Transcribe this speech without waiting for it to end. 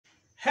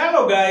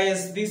Hello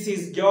guys, this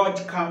is George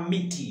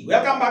Kamiti.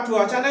 Welcome back to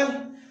our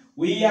channel.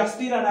 We are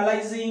still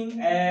analyzing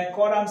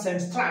columns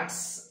and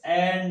structs,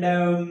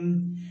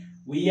 and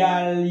we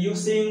are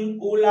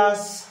using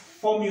Euler's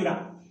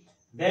formula.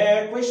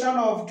 The question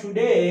of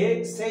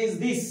today says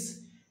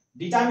this: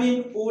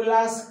 determine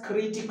Euler's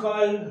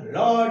critical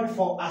load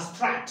for a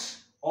strut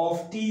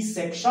of T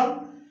section,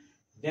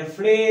 the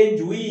flange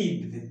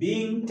width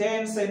being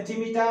 10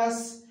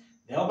 centimeters,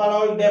 the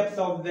overall depth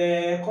of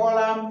the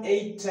column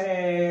 8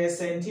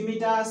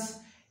 centimeters,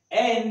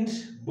 and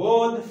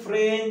both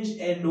flange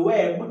and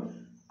web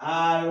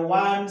are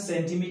 1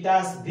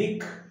 centimeter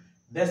thick.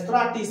 The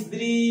strut is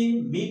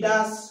 3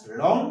 meters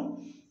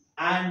long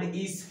and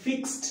is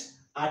fixed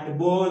at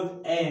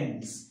both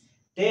ends.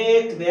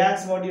 Take the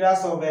Young's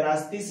modulus of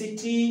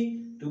elasticity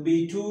to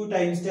be 2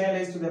 times 10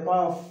 raised to the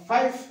power of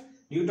 5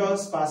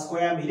 newtons per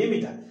square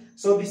millimeter.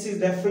 So this is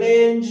the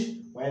flange,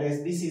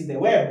 whereas this is the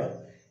web.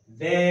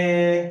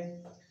 The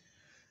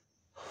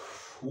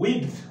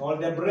width or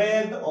the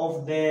breadth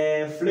of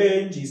the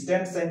flange is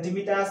 10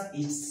 centimeters,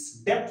 its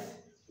depth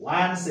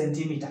 1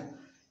 centimeter.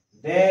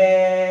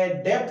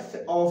 The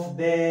depth of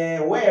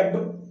the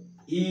web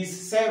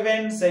is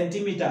 7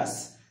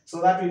 centimeters,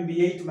 so that will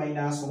be 8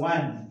 minus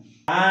 1.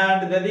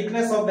 And the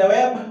thickness of the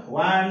web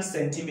 1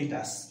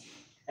 centimeters.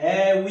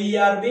 We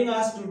are being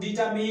asked to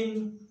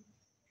determine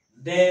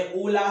the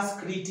Euler's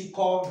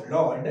critical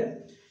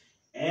load,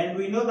 and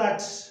we know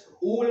that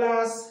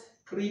Euler's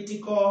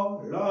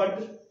critical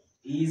load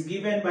is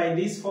given by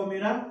this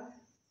formula: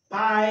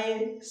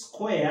 pi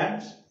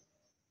squared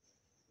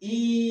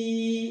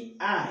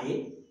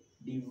EI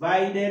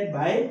divided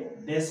by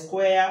the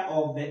square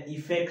of the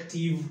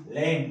effective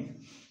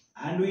length.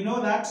 And we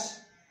know that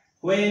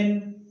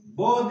when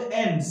both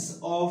ends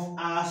of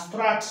a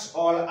strut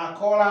or a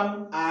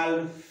column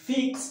are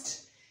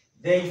fixed,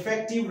 the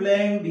effective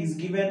length is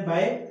given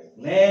by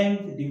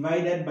length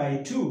divided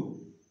by 2.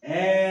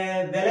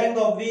 And the length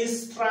of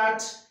this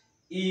strut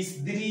is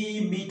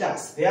 3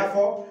 meters.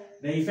 Therefore,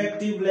 the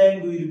effective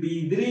length will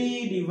be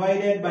 3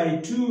 divided by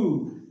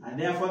 2. And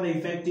therefore, the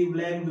effective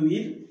length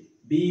will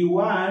be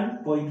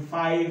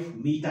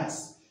 1.5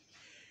 meters.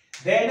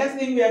 The next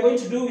thing we are going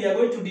to do, we are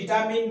going to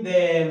determine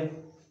the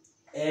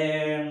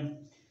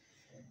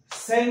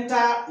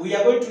center. We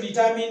are going to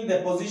determine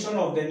the position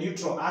of the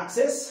neutral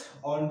axis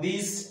on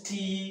this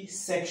T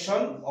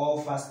section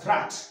of a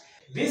strut.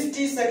 This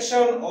T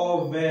section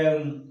of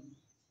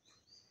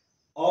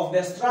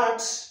the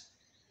strut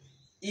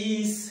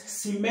is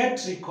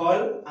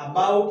symmetrical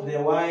about the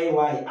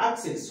YY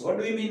axis. What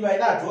do we mean by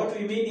that? What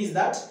we mean is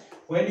that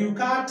when you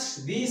cut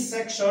this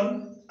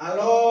section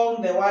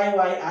along the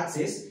YY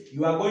axis,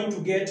 you are going to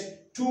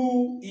get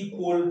 2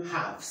 equal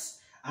halves.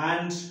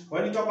 And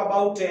when we talk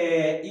about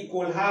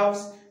equal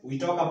halves, we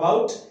talk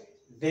about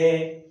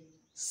the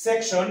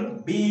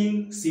section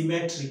being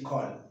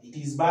symmetrical. It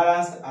is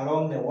balanced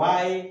along the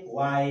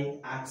YY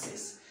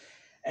axis.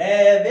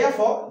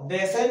 Therefore,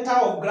 the center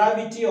of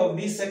gravity of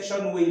this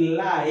section will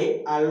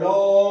lie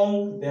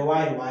along the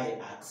YY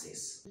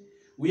axis.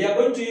 We are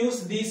going to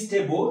use this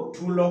table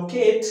to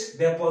locate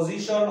the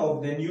position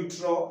of the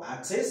neutral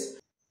axis,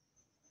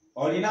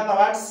 or in other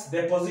words,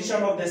 the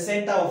position of the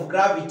center of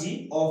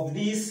gravity of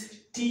this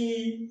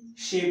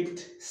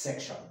T-shaped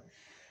section.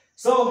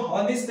 So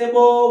on this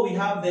table we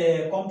have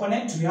the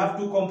component. We have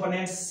 2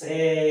 components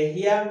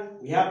here.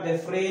 We have the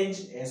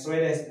flange as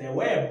well as the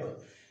web.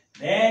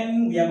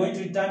 Then we are going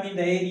to determine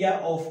the area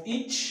of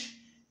each,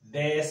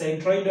 the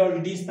centroidal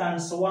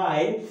distance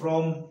y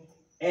from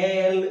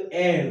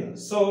LL.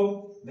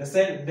 So the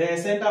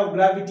center of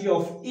gravity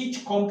of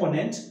each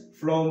component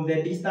from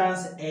the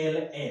distance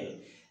LL.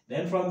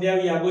 Then from there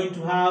we are going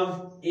to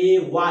have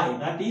AY,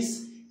 that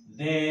is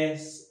the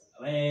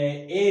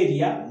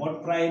area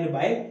multiplied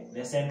by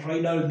the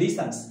centroidal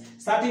distance.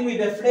 Starting with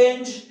the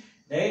flange,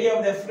 the area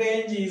of the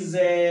flange is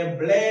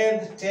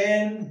breadth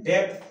 10,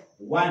 depth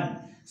 1.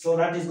 So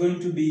that is going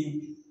to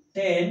be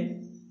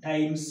 10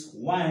 times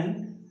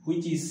 1,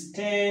 which is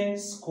 10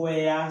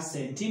 square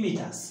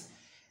centimeters.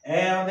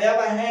 And on the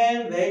other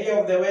hand, the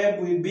area of the web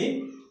will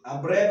be a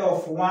breadth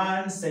of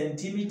 1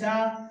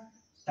 centimeter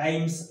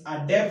times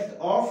a depth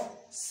of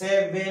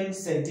 7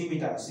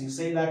 centimeters. You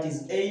say that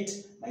is 8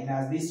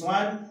 minus this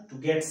one to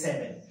get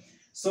 7.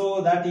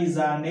 So that is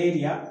an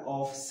area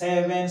of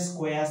 7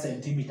 square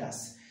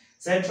centimeters.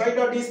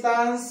 Centroidal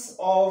distance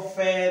of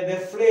the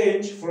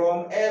flange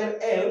from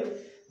LL,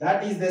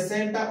 that is the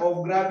center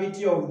of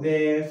gravity of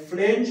the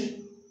flange.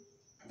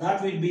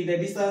 That will be the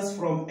distance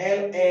from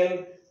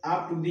LL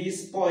up to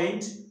this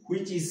point,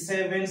 which is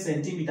 7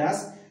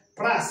 centimeters,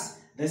 plus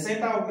the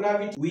center of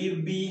gravity will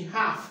be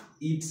half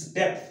its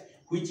depth,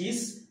 which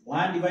is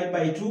 1 divided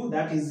by 2,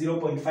 that is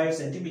 0.5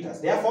 centimeters.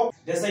 Therefore,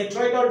 the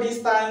centroidal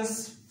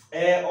distance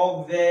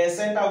of the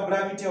center of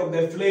gravity of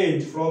the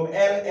flange from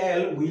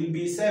LL will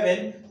be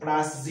 7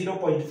 plus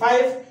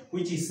 0.5,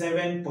 which is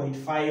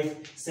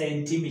 7.5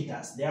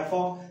 centimeters.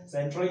 Therefore,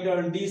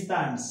 centroidal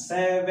distance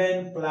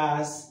 7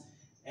 plus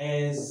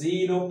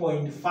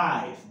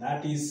 0.5,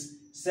 that is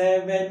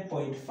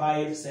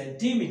 7.5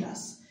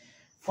 centimeters.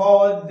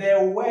 For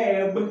the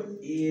web,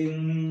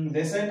 in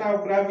the center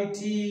of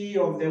gravity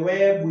of the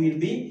web will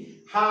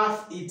be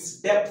half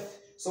its depth.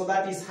 So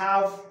that is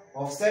half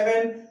of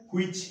 7,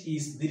 which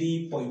is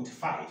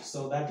 3.5.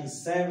 So that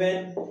is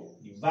 7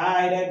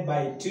 divided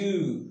by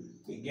 2.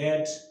 We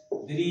get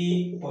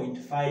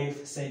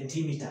 3.5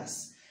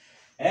 centimeters.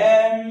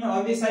 And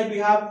on this side we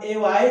have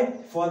AY.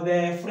 For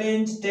the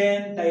flange,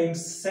 10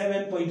 times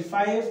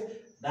 7.5,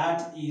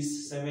 that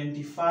is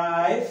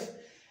 75.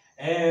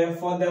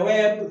 For the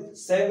web,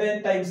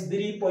 7 times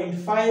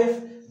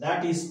 3.5,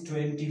 that is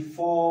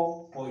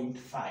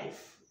 24.5.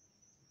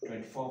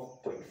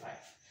 24.5.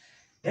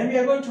 Then we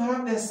are going to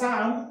have the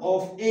sum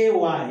of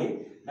AY,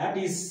 that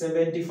is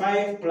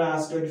 75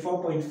 plus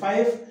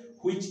 24.5,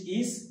 which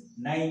is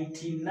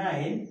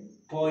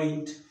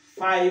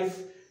 99.5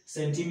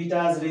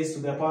 centimeters raised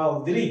to the power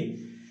of 3.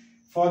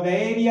 For the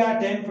area,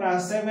 10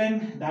 plus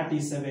 7, that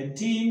is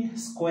 17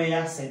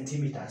 square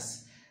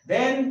centimeters.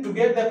 Then, to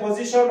get the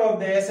position of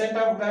the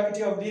center of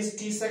gravity of this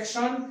T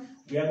section,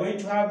 we are going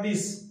to have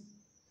this.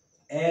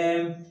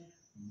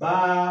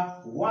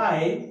 Bar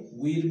Y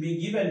will be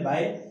given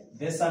by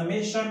the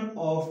summation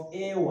of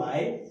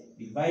AY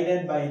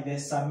divided by the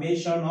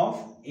summation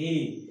of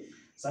A.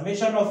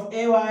 Summation of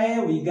AY,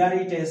 we got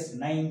it as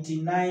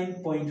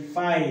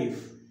 99.5.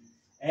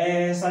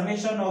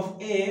 Summation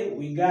of A,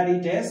 we got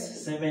it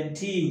as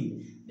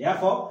 17.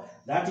 Therefore,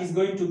 that is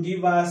going to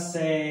give us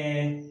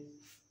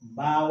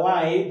bar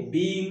Y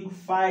being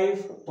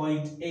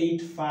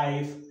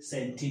 5.85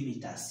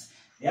 centimeters.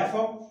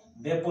 Therefore,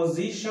 the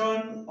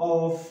position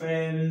of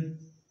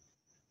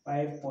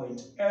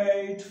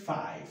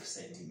 5.85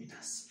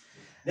 centimeters.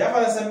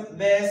 Therefore,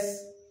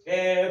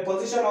 the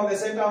position of the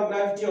center of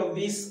gravity of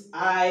this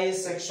I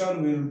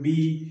section will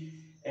be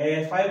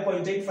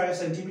 5.85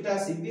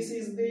 centimeters. If this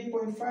is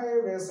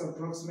 3.5, let's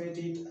approximate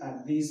it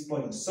at this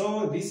point.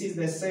 So this is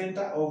the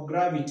center of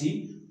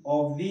gravity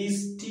of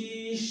this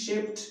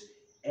T-shaped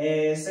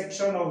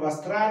section of a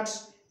strut,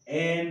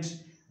 and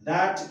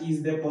that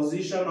is the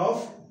position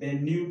of the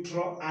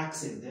neutral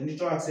axis. The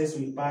neutral axis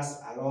will pass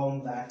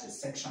along that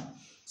section.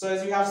 So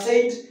as we have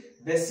said,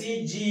 the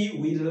CG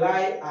will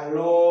lie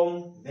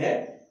along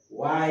the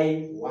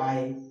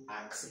YY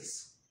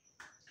axis.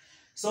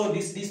 So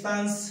this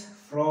distance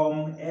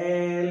from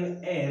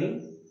LL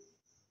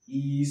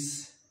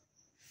is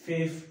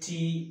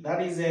 50,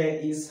 that is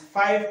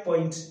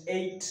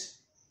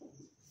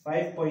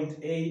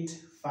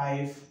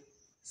 5.85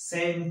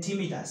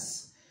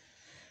 centimeters.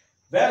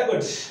 Very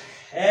good.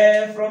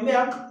 From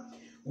there,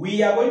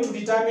 we are going to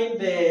determine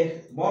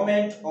the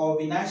moment of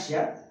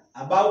inertia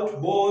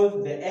about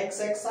both the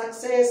XX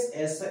axis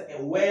as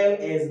well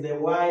as the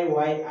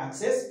YY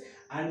axis,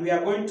 and we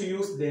are going to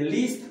use the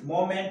least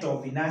moment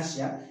of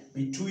inertia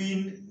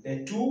between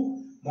the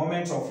two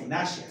moments of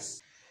inertia.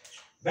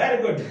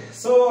 Very good.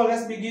 So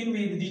let's begin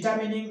with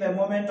determining the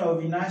moment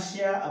of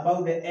inertia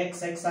about the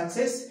XX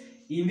axis.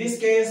 In this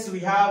case, we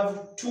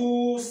have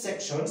two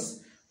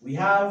sections. We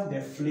have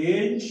the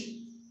flange.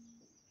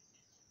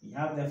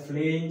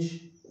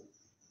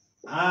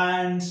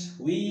 And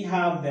we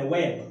have the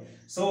web.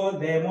 So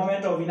the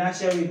moment of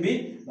inertia will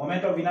be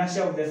moment of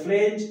inertia of the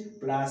flange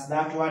plus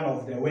that one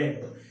of the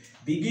web.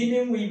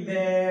 Beginning with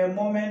the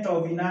moment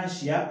of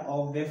inertia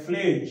of the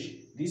flange,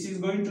 this is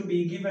going to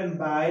be given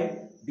by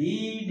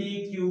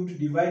BD cubed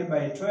divided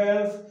by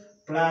 12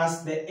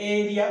 plus the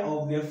area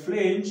of the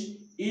flange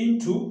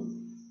into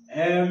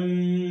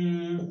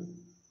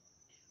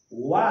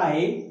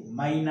y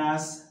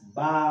minus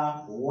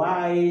bar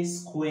y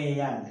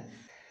squared.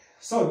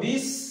 So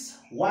this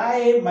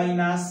y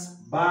minus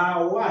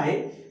bar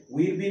y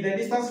will be the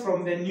distance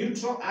from the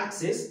neutral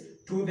axis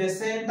to the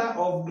center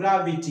of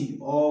gravity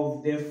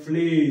of the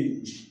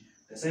flange.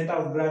 The center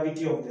of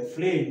gravity of the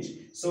flange.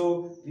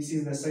 So this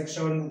is the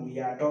section we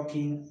are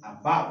talking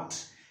about.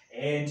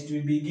 And it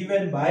will be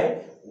given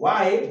by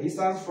y,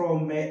 distance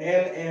from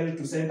LL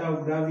to center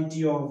of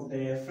gravity of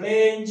the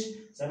flange,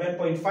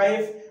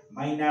 7.5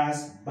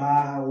 minus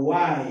bar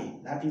y.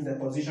 That is the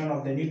position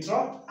of the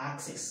neutral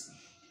axis.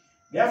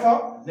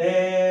 Therefore,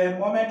 the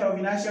moment of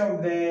inertia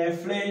of the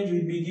flange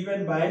will be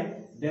given by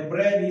the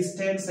breadth is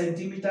 10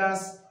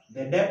 centimeters,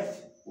 the depth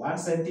 1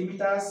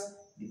 centimeters,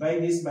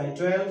 divide this by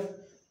 12,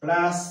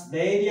 plus the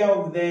area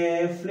of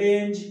the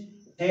flange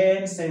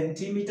 10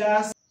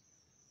 centimeters,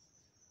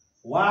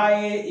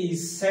 y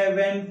is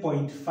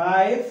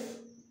 7.5,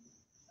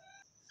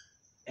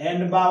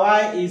 and bar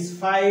y is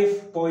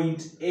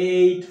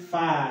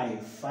 5.85.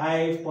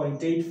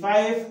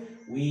 5.85,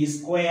 we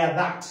square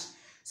that.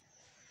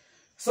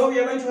 So we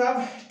are going to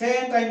have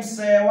 10 times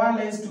 1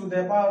 raised to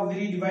the power of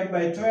 3 divided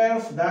by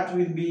 12. That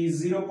will be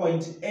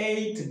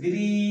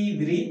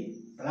 0.833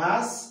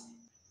 plus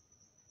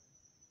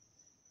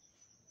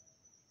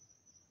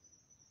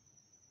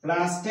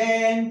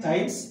 10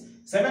 times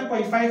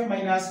 7.5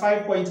 minus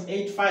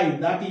 5.85.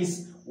 That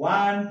is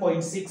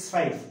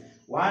 1.65.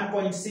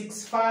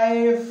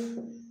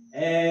 1.65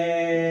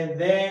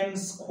 then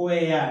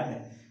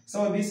squared.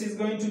 So this is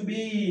going to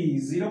be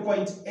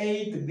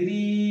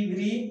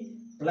 0.833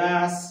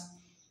 plus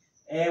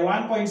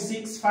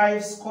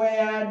 1.65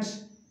 squared,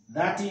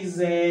 that is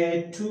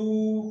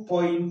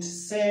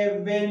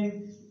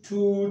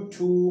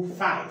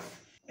 2.7225.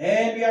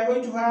 And we are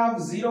going to have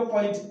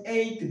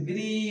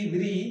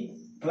 0.833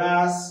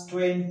 plus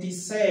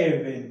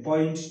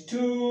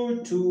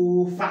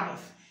 27.225.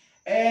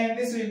 And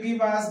this will give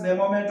us the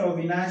moment of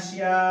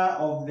inertia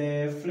of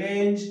the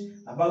flange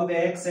about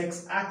the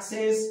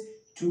x-axis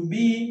to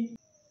be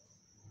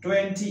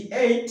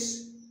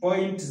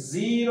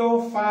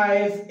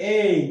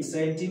 28.058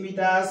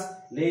 centimeters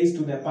raised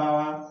to the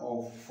power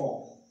of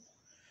 4.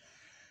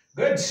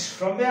 Good.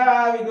 From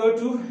there we go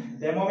to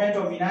the moment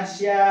of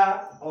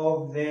inertia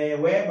of the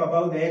web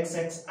about the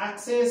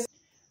x-axis.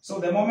 So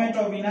the moment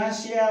of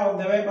inertia of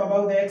the web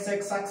about the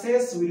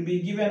x-axis will be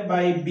given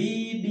by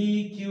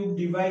BD cubed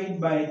divided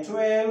by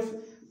 12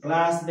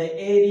 plus the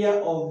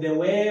area of the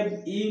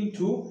web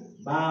into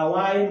bar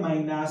y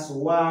minus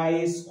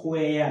y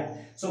squared.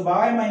 So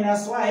bar y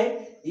minus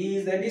y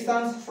is the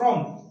distance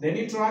from the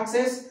neutral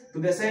axis to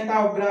the center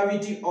of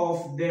gravity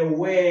of the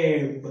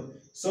web.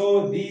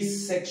 So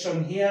this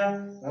section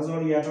here, that's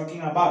what we are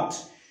talking about.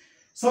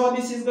 So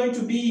this is going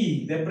to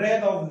be the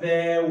breadth of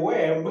the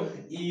web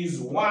is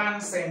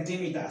 1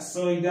 centimeter.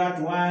 So you got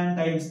 1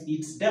 times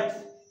its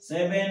depth,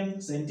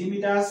 7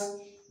 centimeters,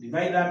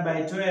 divide that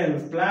by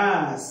 12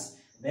 plus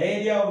the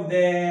area of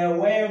the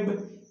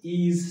web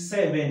is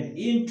 7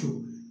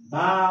 into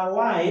bar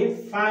y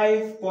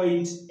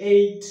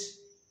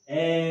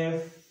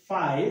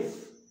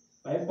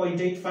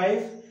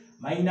 5.85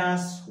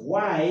 minus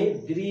y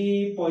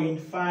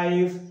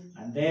 3.5,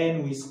 and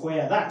then we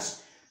square that.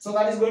 So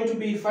that is going to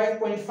be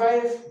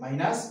 5.5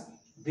 minus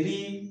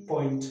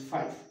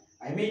 3.5.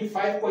 I mean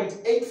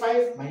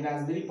 5.85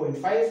 minus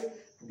 3.5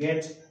 to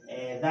get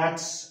that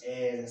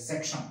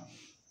section.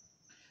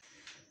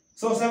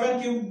 So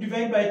 7 cubed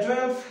divided by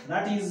 12,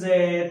 that is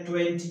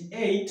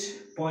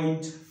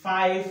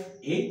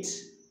 28.58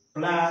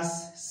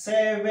 plus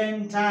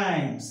 7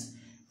 times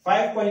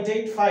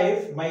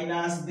 5.85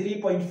 minus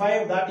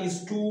 3.5, that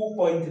is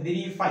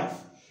 2.35.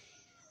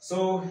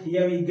 So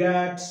here we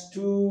got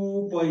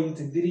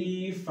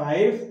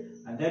 2.35,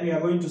 and then we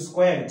are going to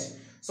square it.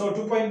 So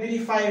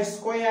 2.35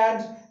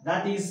 squared,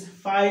 that is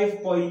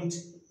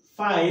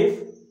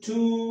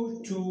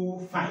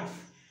 5.5225.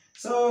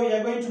 So we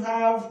are going to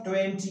have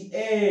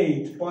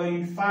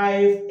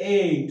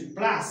 28.58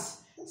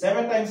 plus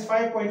 7 times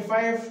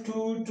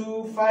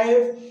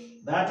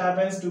 5.5225, that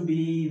happens to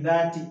be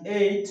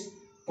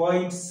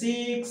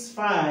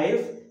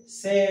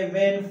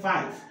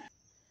 38.6575.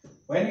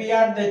 When we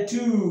add the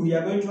 2, we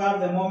are going to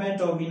have the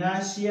moment of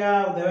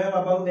inertia of the web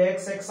about the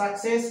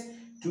x-axis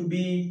to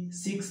be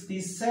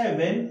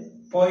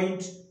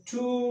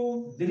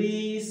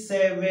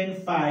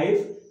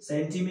 67.2375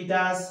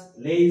 centimeters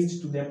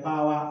raised to the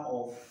power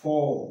of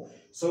 4.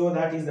 So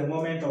that is the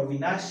moment of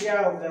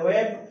inertia of the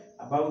web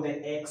about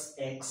the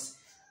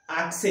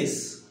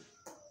x-axis.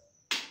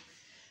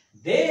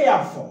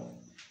 Therefore,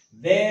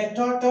 the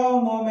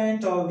total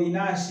moment of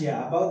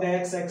inertia about the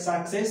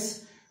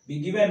x-axis be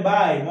given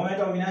by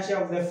moment of inertia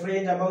of the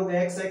flange about the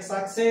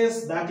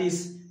x-axis, that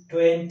is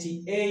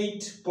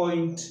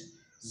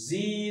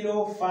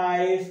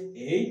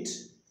 28.058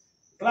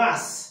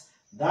 plus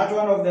that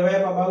one of the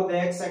web about the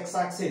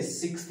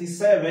x-axis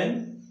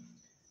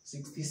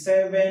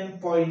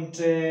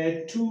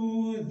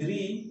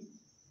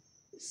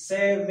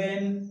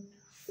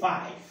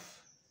 67.2375.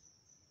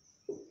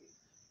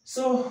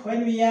 So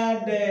when we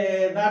add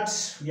that,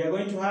 we are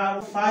going to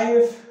have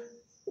 5,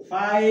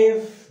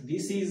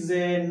 this is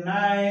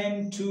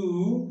 9,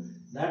 2,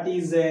 that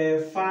is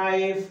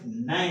 5,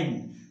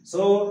 9.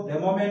 So the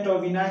moment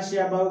of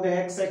inertia about the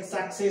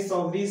x-axis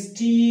of this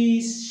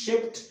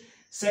T-shaped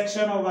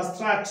section of a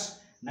strut,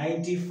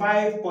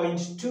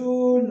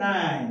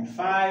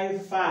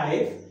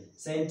 95.2955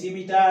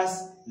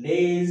 centimeters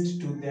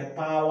raised to the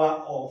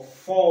power of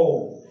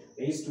 4.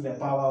 Raised to the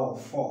power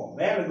of 4.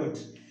 Very good.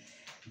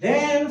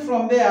 Then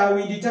from there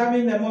we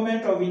determine the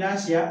moment of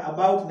inertia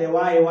about the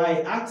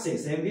y-y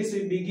axis, and this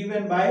will be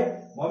given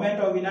by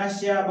moment of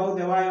inertia about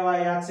the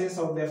y-y axis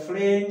of the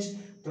flange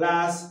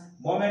plus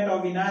moment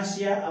of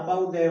inertia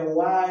about the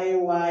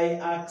y-y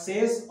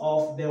axis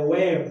of the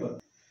web.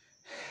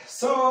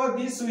 So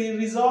this will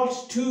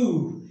result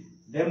to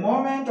the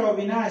moment of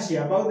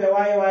inertia about the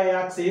y-y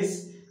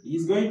axis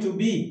is going to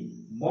be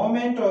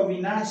moment of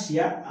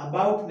inertia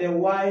about the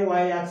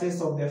y-y axis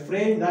of the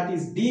frame, that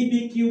is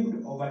dB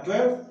cubed over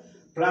 12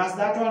 plus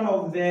that one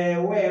of the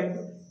web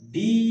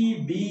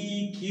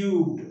dB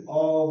cubed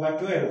over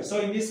 12.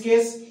 So in this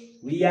case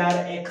we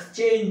are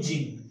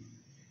exchanging.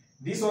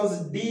 This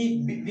was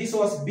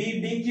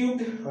BB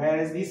cubed,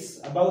 whereas this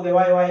about the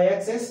y-y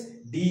axis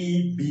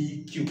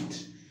dB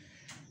cubed.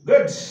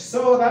 Good.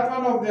 So that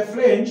one of the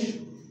flange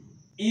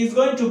is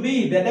going to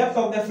be, the depth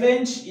of the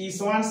flange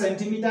is 1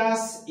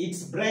 centimeters,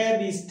 its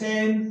breadth is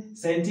 10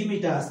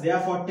 centimeters,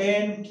 therefore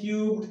 10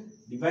 cubed,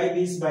 divide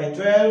this by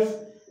 12,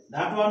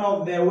 that one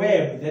of the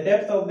web, the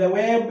depth of the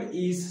web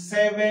is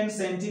 7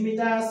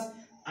 centimeters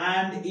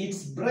and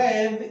its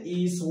breadth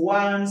is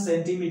 1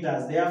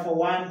 centimeters. Therefore,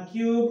 1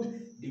 cubed,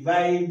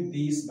 divide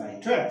this by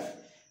 12.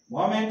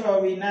 Moment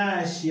of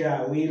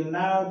inertia will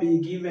now be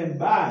given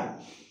by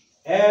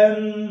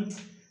 10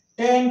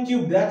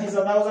 cubed, that is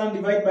 1000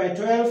 divided by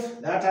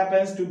 12, that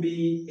happens to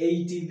be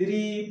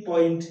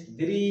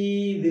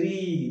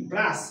 83.33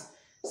 plus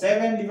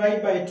 7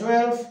 divided by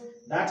 12,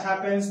 that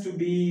happens to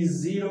be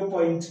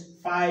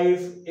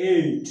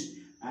 0.58.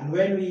 And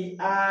when we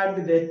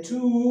add the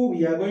two,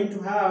 we are going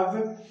to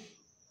have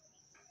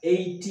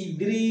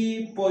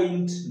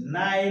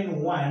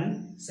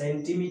 83.91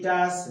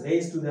 centimeters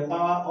raised to the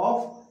power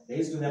of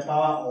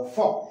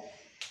 4.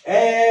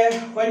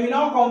 When we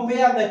now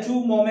compare the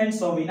two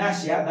moments of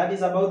inertia, that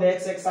is about the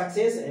x-x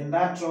axis and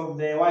that of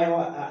the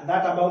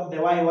about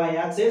the y-y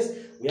axis,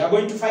 we are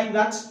going to find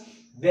that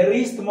the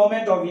least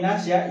moment of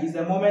inertia is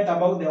the moment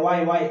about the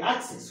y-y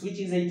axis, which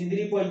is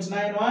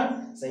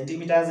 83.91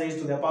 centimeters raised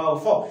to the power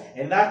of 4.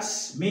 And that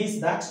means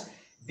that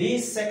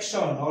this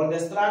section or the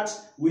strut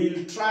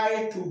will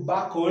try to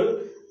buckle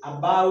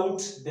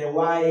about the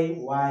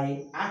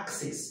y-y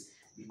axis,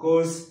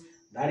 because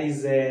that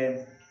is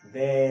the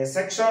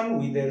section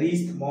with the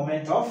least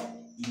moment of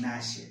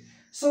inertia.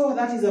 So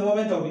that is the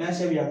moment of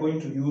inertia we are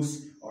going to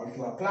use or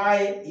to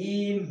apply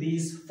in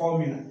this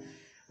formula.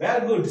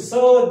 Very good.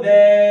 So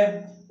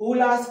the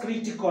Euler's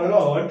critical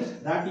load,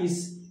 that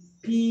is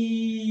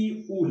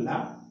P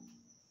Euler,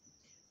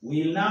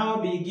 will now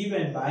be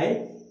given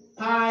by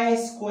pi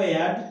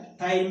squared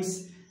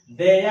times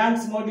the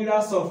Young's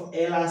modulus of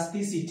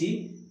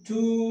elasticity,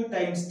 2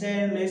 times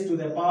 10 raised to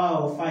the power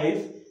of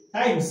 5,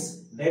 times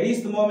the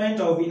least moment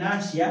of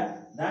inertia,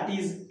 that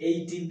is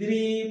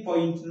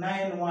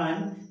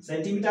 83.91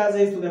 centimeters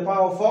raised to the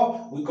power of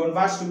 4. We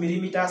convert to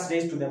millimeters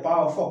raised to the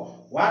power of 4.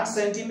 1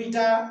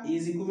 centimeter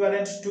is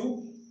equivalent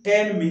to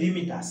 10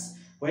 millimeters.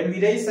 When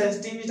we raise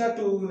centimeter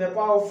to the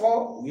power of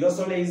 4, we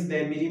also raise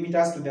the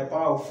millimeters to the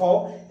power of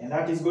 4, and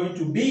that is going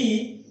to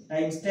be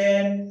times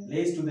 10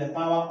 raised to the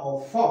power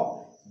of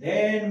 4.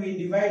 Then we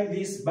divide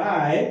this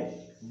by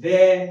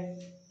the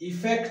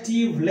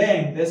effective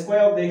length, the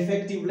square of the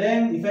effective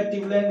length.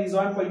 Effective length is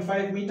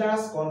 1.5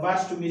 meters,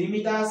 convert to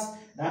millimeters,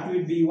 that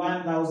will be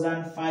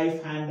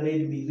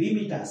 1500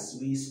 millimeters.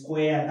 We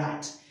square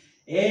that.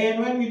 And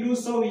when we do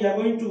so, we are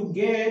going to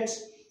get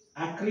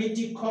a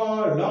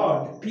critical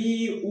load,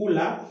 P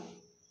Euler,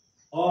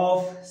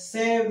 of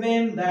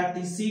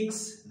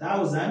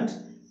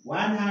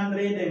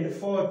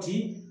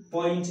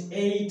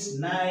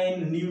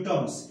 736,140.89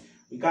 newtons.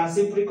 We can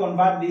simply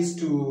convert this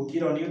to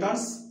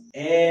kilonewtons,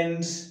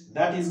 and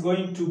that is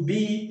going to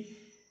be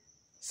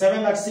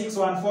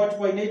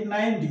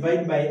 736,140.89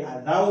 divided by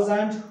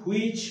 1000,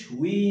 which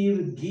will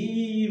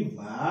give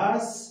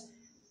us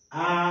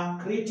a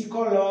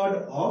critical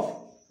load of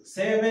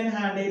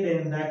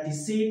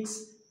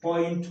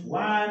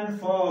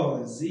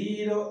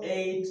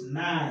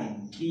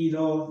 736.14089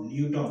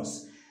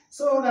 kilonewtons.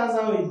 So that's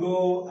how we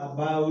go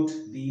about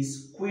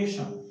this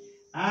question.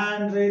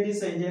 And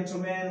ladies and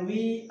gentlemen,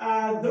 we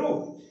are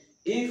through.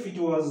 If it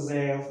was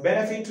of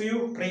benefit to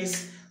you,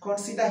 please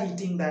consider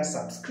hitting that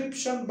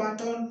subscription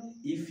button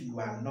if you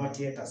are not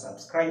yet a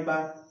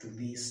subscriber to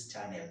this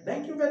channel.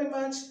 Thank you very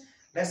much.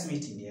 Let's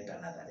meet in yet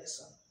another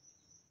lesson.